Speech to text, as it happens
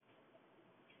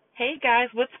Hey guys,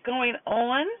 what's going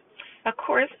on? Of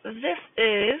course, this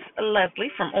is Leslie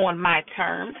from On My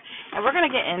Terms, and we're going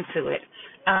to get into it.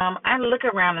 I look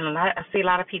around and I see a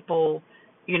lot of people,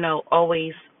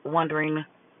 always wondering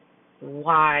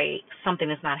why something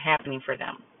is not happening for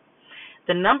them.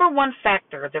 The number one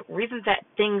factor, the reason that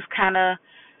things kind of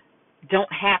don't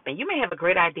happen, you may have a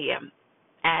great idea,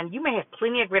 and you may have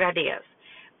plenty of great ideas,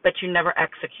 but you never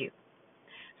execute.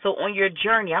 So on your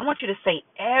journey, I want you to say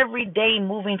every day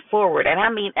moving forward, and I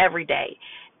mean every day,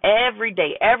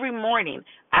 every morning,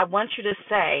 I want you to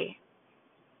say,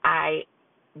 I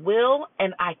will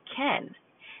and I can.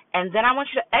 And then I want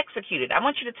you to execute it. I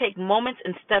want you to take moments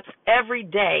and steps every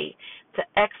day to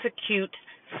execute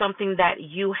something that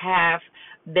you have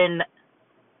been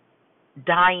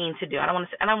dying to do. I don't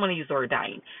want to use the word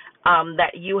dying.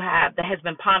 That has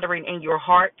been pondering in your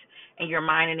heart, in your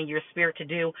mind, and in your spirit to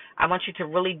do. I want you to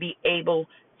really be able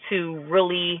to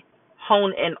really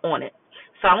hone in on it.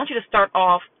 So I want you to start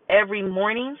off every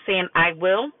morning saying I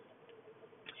will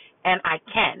and I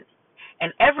can.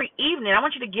 And every evening I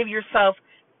want you to give yourself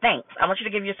thanks. I want you to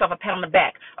give yourself a pat on the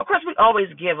back. Of course, we always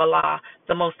give Allah,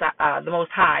 the Most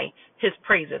High, His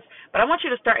praises. But I want you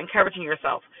to start encouraging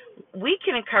yourself. We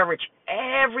can encourage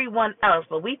everyone else,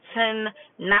 but we tend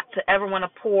not to ever want to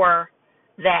pour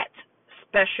that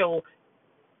special,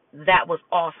 that was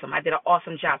awesome, I did an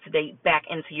awesome job today, back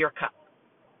into your cup.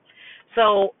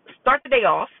 So start the day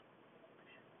off,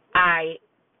 I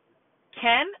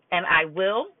can and I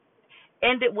will.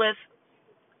 End it with,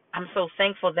 I'm so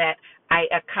thankful that I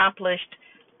accomplished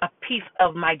a piece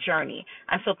of my journey.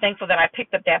 I'm so thankful that I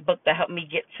picked up that book that helped me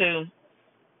get to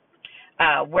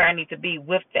where I need to be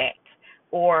with that.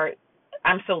 Or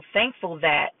I'm so thankful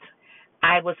that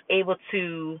I was able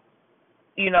to,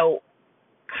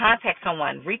 contact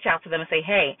someone, reach out to them and say,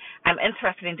 hey, I'm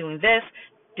interested in doing this.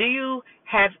 Do you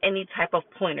have any type of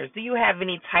pointers? Do you have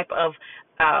any type of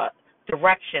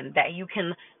direction that you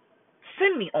can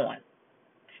send me on?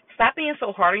 Stop being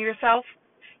so hard on yourself.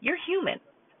 You're human.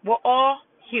 We're all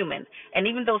human. And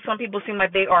even though some people seem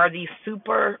like they are these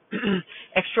super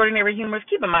extraordinary humans,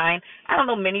 keep in mind, I don't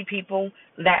know many people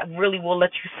that really will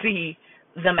let you see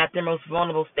them at their most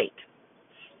vulnerable state.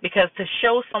 Because to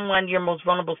show someone your most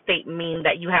vulnerable state means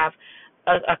that you have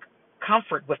a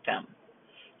comfort with them.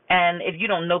 And if you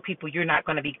don't know people, you're not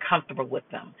going to be comfortable with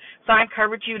them. So I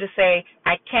encourage you to say,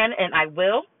 I can and I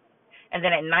will. And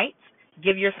then at night,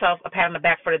 give yourself a pat on the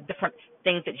back for the different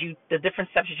things the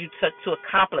different steps that you took to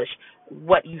accomplish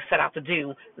what you set out to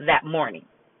do that morning.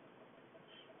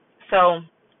 So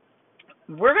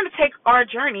we're going to take our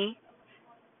journey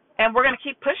and we're going to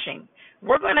keep pushing.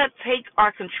 We're going to take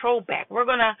our control back. We're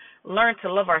going to learn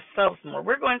to love ourselves more.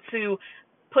 We're going to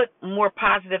put more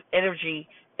positive energy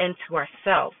into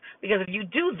ourselves. Because if you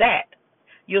do that,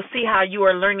 you'll see how you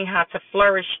are learning how to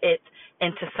flourish it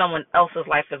into someone else's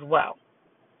life as well.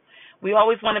 We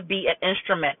always want to be an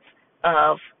instrument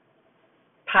of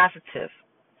positive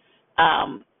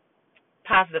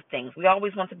things. We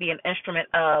always want to be an instrument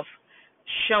of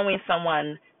showing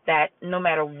someone that no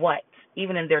matter what,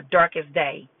 even in their darkest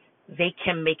day, they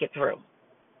can make it through.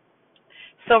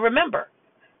 So remember,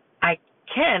 I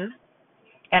can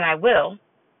and I will,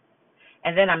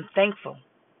 and then I'm thankful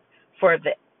for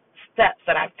the steps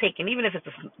that I've taken, even if it's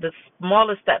the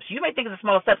smallest steps. You may think it's the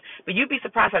smallest steps, but you'd be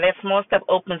surprised how that small step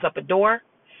opens up a door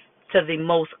to the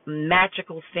most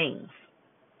magical things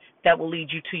that will lead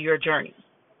you to your journey.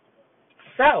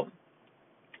 So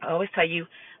I always tell you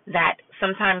that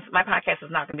sometimes my podcast is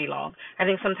not going to be long. I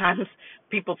think sometimes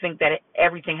people think that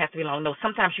everything has to be long. No,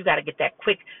 sometimes you got to get that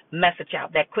quick message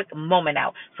out, that quick moment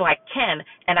out. So I can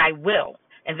and I will,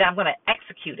 and then I'm going to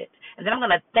execute it, and then I'm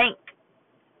going to thank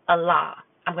Allah.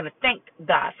 I'm going to thank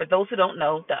God. For those who don't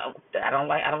know, I don't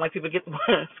like people to get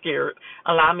scared.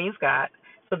 Allah means God.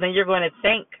 So then you're going to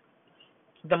thank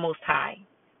the Most High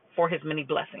for His many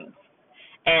blessings,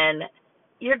 and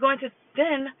you're going to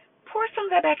then pour some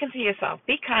of that back into yourself.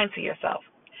 Be kind to yourself.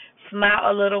 Smile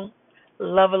a little,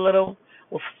 love a little.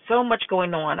 With so much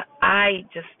going on, I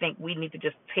just think we need to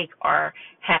just take our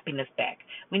happiness back.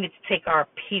 We need to take our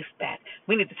peace back.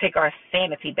 We need to take our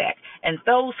sanity back. And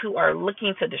those who are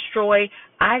looking to destroy,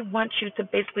 I want you to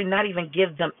basically not even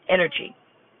give them energy.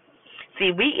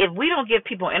 See, if we don't give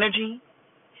people energy,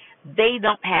 they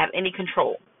don't have any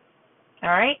control. All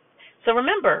right? So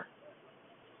remember,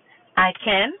 I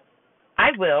can, I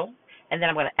will, and then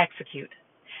I'm going to execute.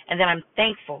 And then I'm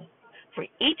thankful for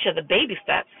each of the baby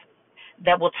steps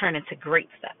that will turn into great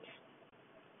steps.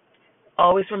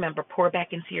 Always remember, pour back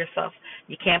into yourself.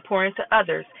 You can't pour into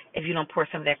others if you don't pour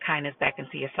some of that kindness back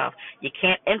into yourself. You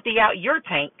can't empty out your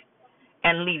tank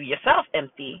and leave yourself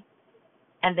empty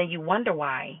and then you wonder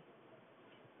why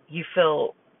you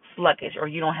feel sluggish or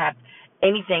you don't have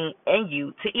anything in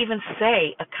you to even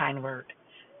say a kind word.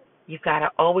 You've got to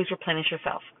always replenish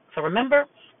yourself. So remember,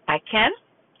 I can,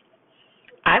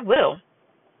 I will,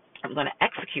 I'm going to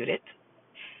execute it.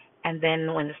 And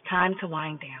then when it's time to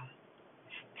wind down,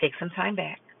 take some time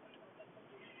back,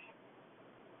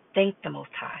 thank the Most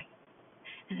High,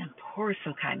 and then pour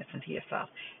some kindness into yourself.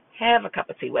 Have a cup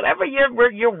of tea. Whatever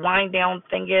your wind down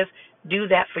thing is, do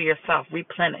that for yourself.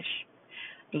 Replenish.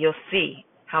 And you'll see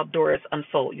how doors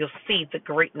unfold. You'll see the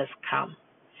greatness come.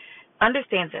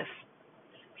 Understand this.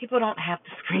 People don't have to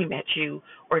scream at you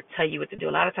or tell you what to do.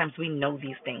 A lot of times we know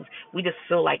these things. We just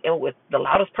feel like, oh, the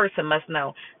loudest person must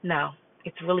know. No,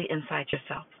 it's really inside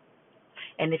yourself.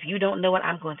 And if you don't know it,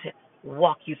 I'm going to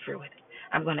walk you through it.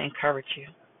 I'm going to encourage you.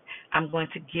 I'm going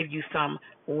to give you some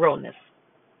realness.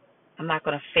 I'm not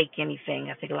going to fake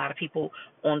anything. I think a lot of people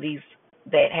on these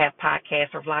that have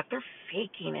podcasts or vlogs, they're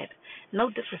faking it. No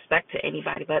disrespect to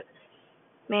anybody, but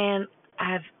man,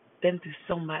 I've been through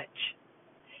so much,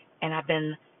 and I've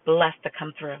been blessed to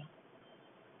come through.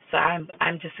 So I'm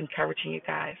just encouraging you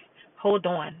guys. Hold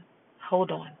on.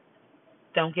 Hold on.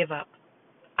 Don't give up.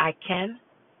 I can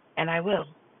and I will.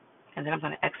 And then I'm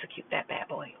going to execute that bad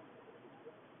boy.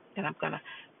 Then I'm going to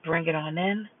bring it on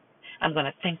in. I'm going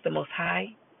to thank the Most High.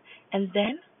 And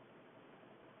then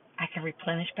I can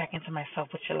replenish back into myself,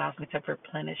 which allows me to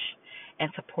replenish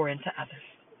and to pour into others.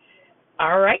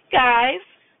 All right, guys.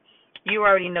 You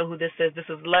already know who this is. This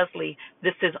is Leslie.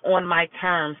 This is On My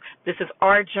Terms. This is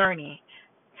our journey.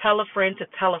 Tell a friend to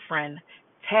tell a friend.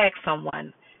 Tag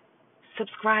someone.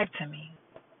 Subscribe to me.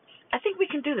 I think we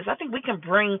can do this. I think we can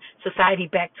bring society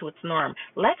back to its norm.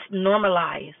 Let's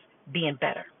normalize being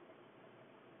better.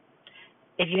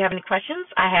 If you have any questions,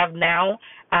 I have now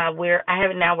where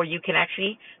you can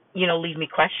actually, leave me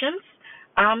questions.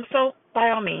 So by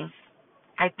all means,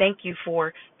 I thank you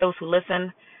for those who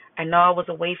listen. I know I was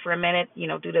away for a minute,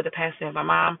 due to the passing of my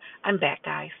mom. I'm back,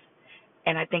 guys.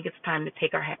 And I think it's time to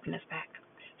take our happiness back.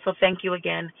 So thank you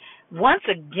again. Once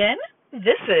again,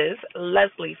 this is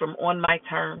Leslie from On My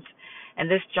Terms. And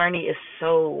this journey is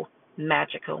so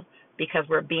magical because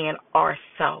we're being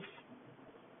ourselves.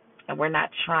 And we're not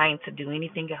trying to do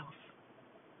anything else.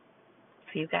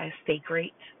 So you guys stay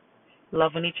great,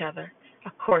 loving each other.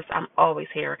 Of course, I'm always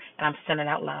here, and I'm sending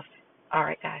out love. All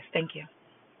right, guys. Thank you.